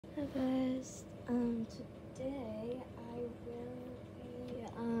Hi guys, today I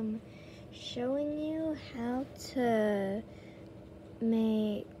will be showing you how to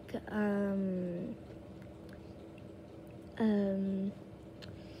make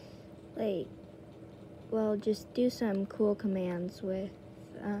like, well, just do some cool commands with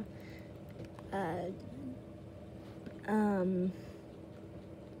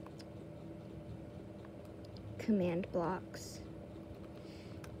command blocks.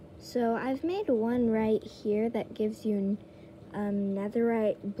 So I've made one right here that gives you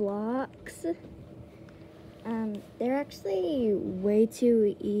netherite blocks. They're actually way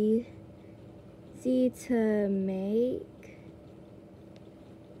too easy to make.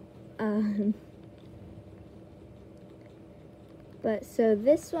 But so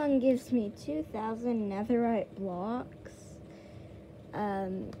this one gives me 2,000 netherite blocks.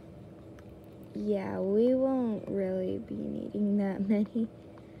 Yeah, we won't really be needing that many,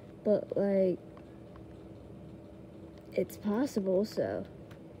 but like, it's possible, so.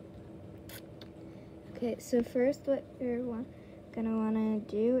 Okay, so first what you're gonna wanna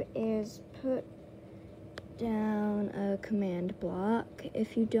do is put down a command block.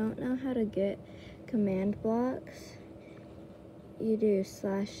 If you don't know how to get command blocks, you do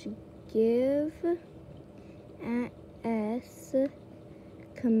 /give @s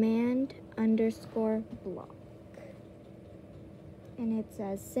command_block. And it's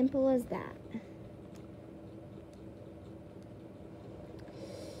as simple as that.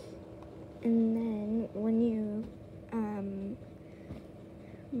 And then when you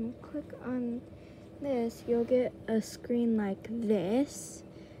click on this, you'll get a screen like this.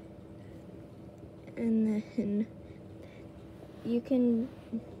 And then you can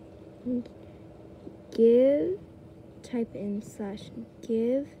type in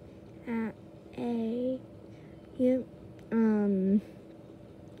 /give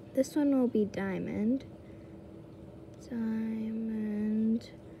this one will be diamond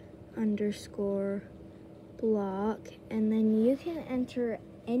 _block, and then you can enter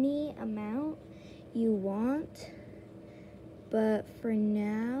any amount you want, but for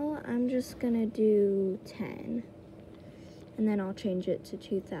now I'm just gonna do 10, and then I'll change it to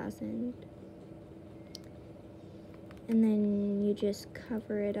 2,000. And then you just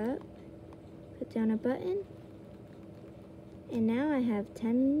cover it up, put down a button, and now I have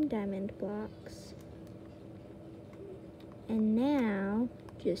 10 diamond blocks. And now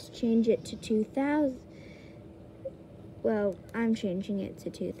just change it to 2,000. Well, I'm changing it to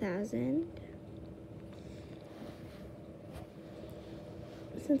 2,000.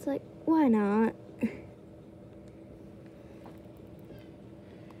 Since, like, why not?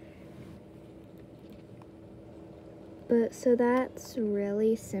 But so that's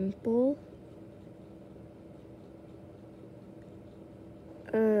really simple.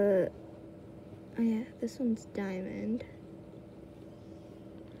 Oh yeah, this one's diamond.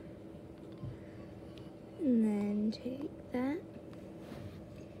 And then take that.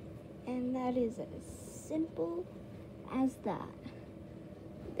 And that is as simple as that.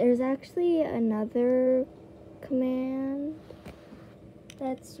 There's actually another command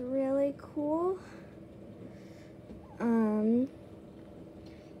that's really cool.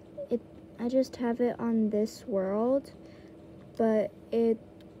 I just have it on this world, but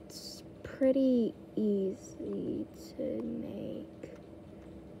it's pretty easy to make.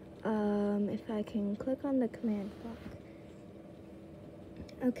 If I can click on the command block.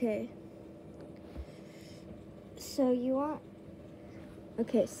 Okay. So you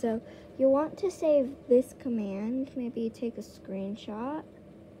want to save this command, maybe take a screenshot.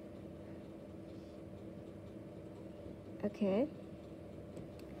 Okay.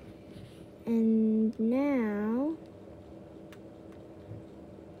 And now,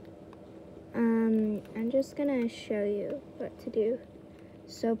 I'm just gonna show you what to do.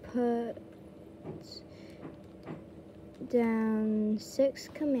 So put down 6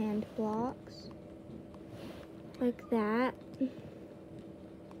 command blocks, like that.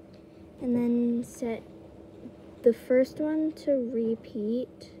 And then set the first one to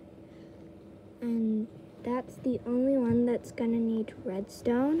repeat. And that's the only one that's gonna need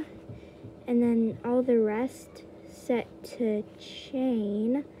redstone. And then all the rest set to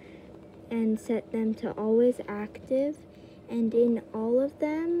chain and set them to always active. And in all of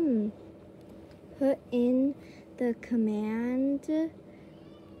them, put in the command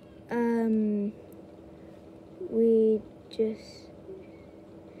we just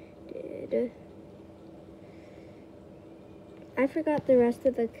did. I forgot the rest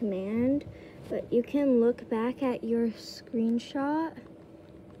of the command, but you can look back at your screenshot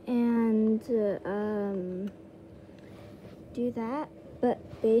and do that.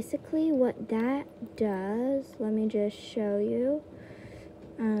 But basically what that does, let me just show you.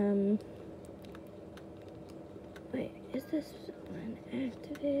 Wait, is this one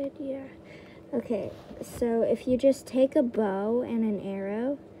activated? Yeah. Okay, so if you just take a bow and an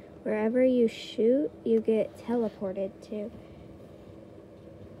arrow, wherever you shoot, you get teleported to.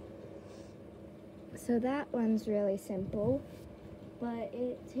 So that one's really simple, but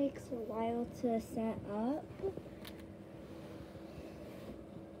it takes a while to set up.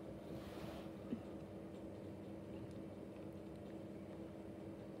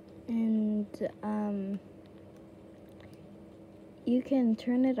 And you can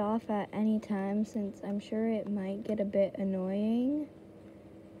turn it off at any time, since I'm sure it might get a bit annoying.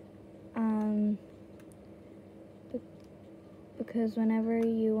 Because whenever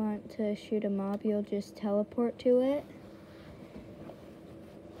you want to shoot a mob, you'll just teleport to it.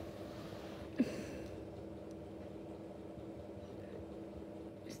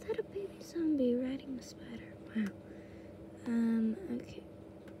 Is that a baby zombie riding a spider? Wow. Okay.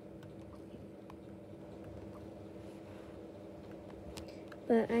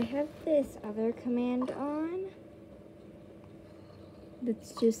 But I have this other command on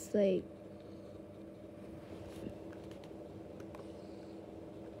that's just like,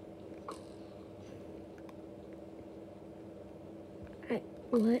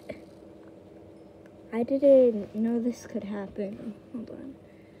 what? I didn't know this could happen. Hold on.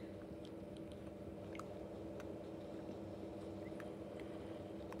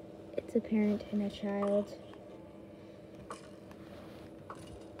 It's a parent and a child.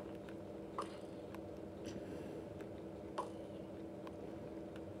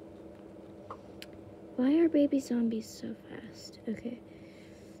 Why are baby zombies so fast? Okay.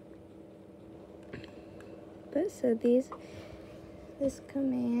 But so this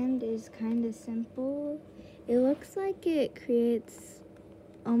command is kind of simple. It looks like it creates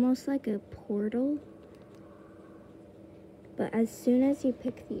almost like a portal. But as soon as you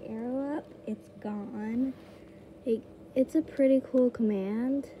pick the arrow up, it's gone. It's a pretty cool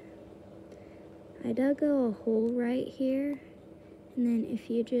command. I dug a hole right here. And then if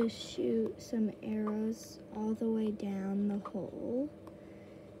you just shoot some arrows all the way down the hole,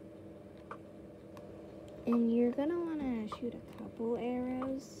 and you're gonna wanna shoot a couple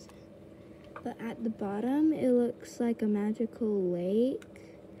arrows, but at the bottom it looks like a magical lake.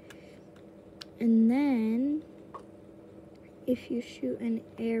 And then if you shoot an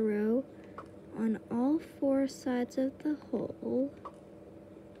arrow on all 4 sides of the hole,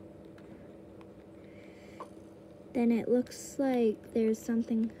 then it looks like there's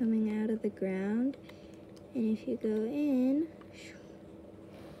something coming out of the ground. And if you go in,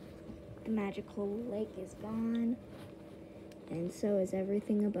 the magical lake is gone, and so is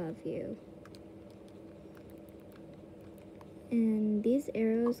everything above you. And these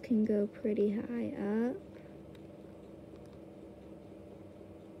arrows can go pretty high up,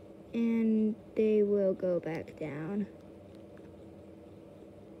 and they will go back down.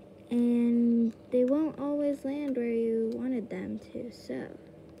 And they won't always land where you wanted them to, so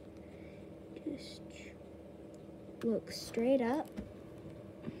just look straight up,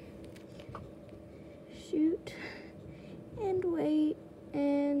 shoot, and wait,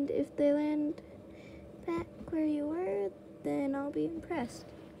 and if they land back where you were, then I'll be impressed.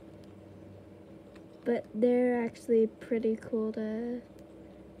 But they're actually pretty cool to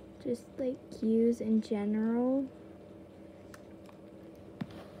just like use in general.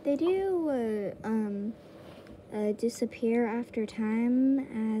 They do disappear after time,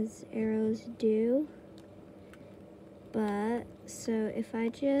 as arrows do. But so if I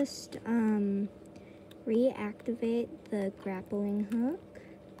just reactivate the grappling hook,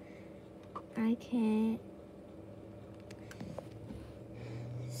 I can.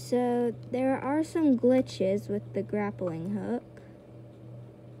 So there are some glitches with the grappling hook.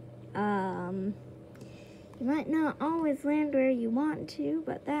 You might not always land where you want to,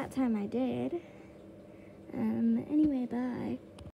 but that time I did. Anyway, bye.